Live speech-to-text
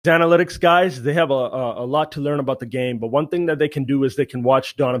analytics guys, they have a lot to learn about the game. But one thing that they can do is they can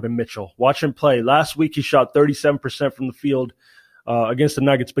watch Donovan Mitchell, watch him play. Last week, he shot 37% from the field against the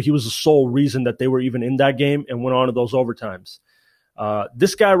Nuggets, but he was the sole reason that they were even in that game and went on to those overtimes.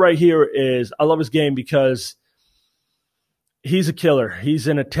 This guy right here I love his game because he's a killer. He's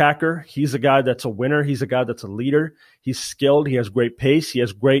an attacker. He's a guy that's a winner. He's a guy that's a leader. He's skilled. He has great pace. He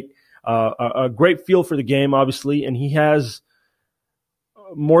has a great feel for the game, obviously, and he has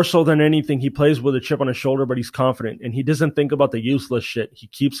more so than anything, he plays with a chip on his shoulder, but he's confident, and he doesn't think about the useless shit. He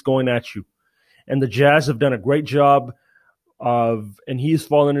keeps going at you. And the Jazz have done a great job and he's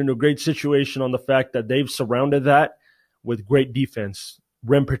fallen into a great situation on the fact that they've surrounded that with great defense,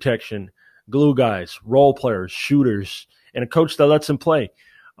 rim protection, glue guys, role players, shooters, and a coach that lets him play.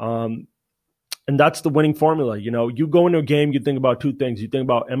 And that's the winning formula. You know, you go into a game, you think about two things. You think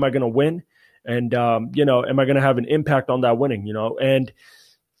about, am I going to win? And, am I going to have an impact on that winning, And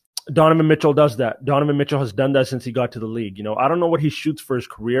Donovan Mitchell does that. Donovan Mitchell has done that since he got to the league. I don't know what he shoots for his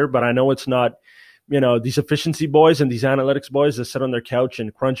career, but I know it's not, these efficiency boys and these analytics boys that sit on their couch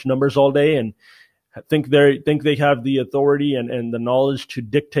and crunch numbers all day and think they have the authority and the knowledge to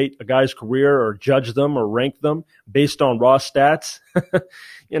dictate a guy's career or judge them or rank them based on raw stats.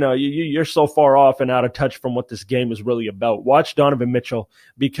 You're so far off and out of touch from what this game is really about. Watch Donovan Mitchell,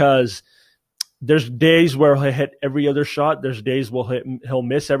 because there's days where he'll hit every other shot. There's days where he'll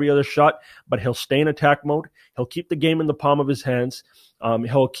miss every other shot, but he'll stay in attack mode. He'll keep the game in the palm of his hands.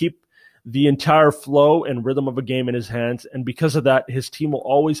 He'll keep the entire flow and rhythm of a game in his hands. And because of that, his team will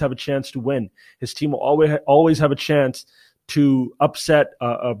always have a chance to win. His team will always have a chance to upset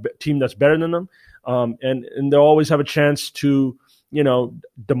a team that's better than them. And they'll always have a chance to,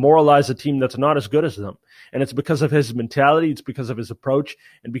 demoralize a team that's not as good as them. And it's because of his mentality. It's because of his approach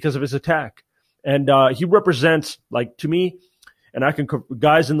and because of his attack. And he represents, to me, and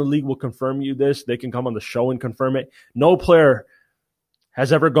guys in the league will confirm you this. They can come on the show and confirm it. No player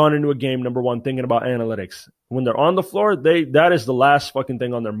has ever gone into a game, number one, thinking about analytics. When they're on the floor, that is the last fucking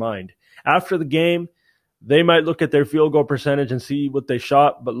thing on their mind. After the game, they might look at their field goal percentage and see what they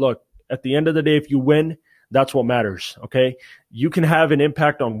shot. But look, at the end of the day, if you win, that's what matters, okay? You can have an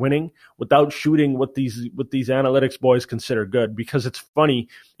impact on winning without shooting what these analytics boys consider good, because it's funny,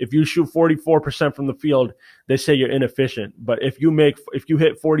 if you shoot 44% from the field, they say you're inefficient. But if you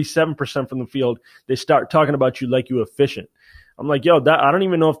hit 47% from the field, they start talking about you like you're efficient. I'm like, I don't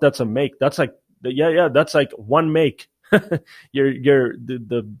even know if that's a make. That's like, that's like one make.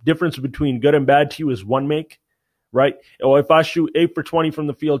 The difference between good and bad to you is one make, right? Or if I shoot 8 for 20 from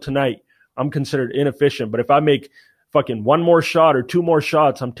the field tonight, I'm considered inefficient. But if I make fucking one more shot or two more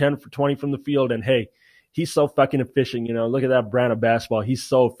shots, I'm 10 for 20 from the field. And hey, he's so fucking efficient. Look at that brand of basketball. He's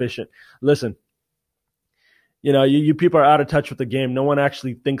so efficient. Listen, you people are out of touch with the game. No one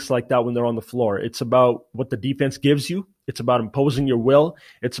actually thinks like that when they're on the floor. It's about what the defense gives you. It's about imposing your will.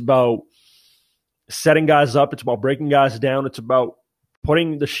 It's about setting guys up. It's about breaking guys down. It's about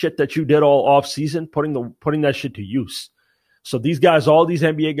putting the shit that you did all off season, putting that shit to use. So these guys, all these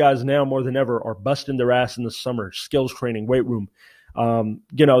NBA guys now more than ever, are busting their ass in the summer, skills training, weight room.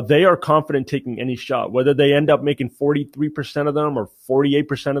 They are confident taking any shot. Whether they end up making 43% of them or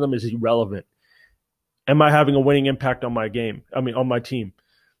 48% of them is irrelevant. Am I having a winning impact on my game? On my team,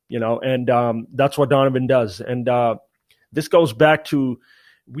 and that's what Donovan does. And this goes back to,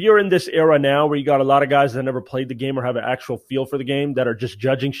 we are in this era now where you got a lot of guys that never played the game or have an actual feel for the game that are just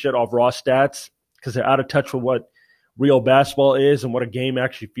judging shit off raw stats because they're out of touch with what real basketball is and what a game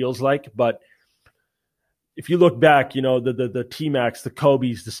actually feels like. But if you look back, the T-Macs, the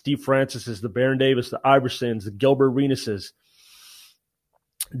Kobe's, the Steve Francis's, the Baron Davis, the Iversons, the Gilbert Arenases,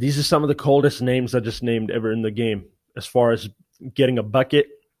 these are some of the coldest names I just named ever in the game as far as getting a bucket,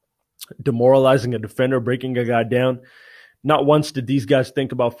 demoralizing a defender, breaking a guy down. Not once did these guys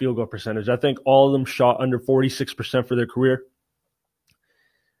think about field goal percentage. I think all of them shot under 46% for their career.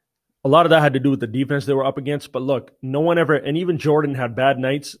 A lot of that had to do with the defense they were up against. But look, no one ever, and even Jordan had bad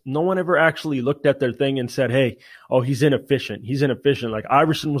nights, no one ever actually looked at their thing and said, hey, he's inefficient. He's inefficient. Like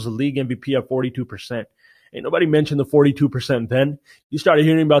Iverson was the league MVP at 42%. Ain't nobody mentioned the 42% then. You started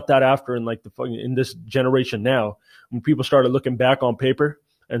hearing about that after in this generation now, when people started looking back on paper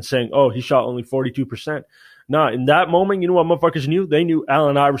and saying, he shot only 42%. Nah, in that moment, you know what motherfuckers knew? They knew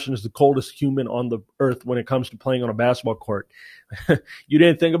Allen Iverson is the coldest human on the earth when it comes to playing on a basketball court. You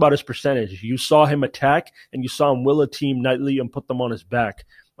didn't think about his percentage. You saw him attack, and you saw him will a team nightly and put them on his back.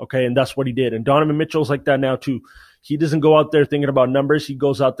 Okay, and that's what he did. And Donovan Mitchell's like that now too. He doesn't go out there thinking about numbers. He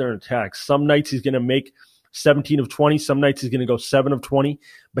goes out there and attacks. Some nights he's going to make 17 of 20. Some nights he's going to go 7 of 20,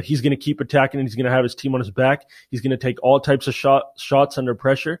 but he's going to keep attacking and he's going to have his team on his back. He's going to take all types of shots under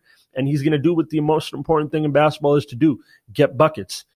pressure, and he's going to do what the most important thing in basketball is to do: get buckets.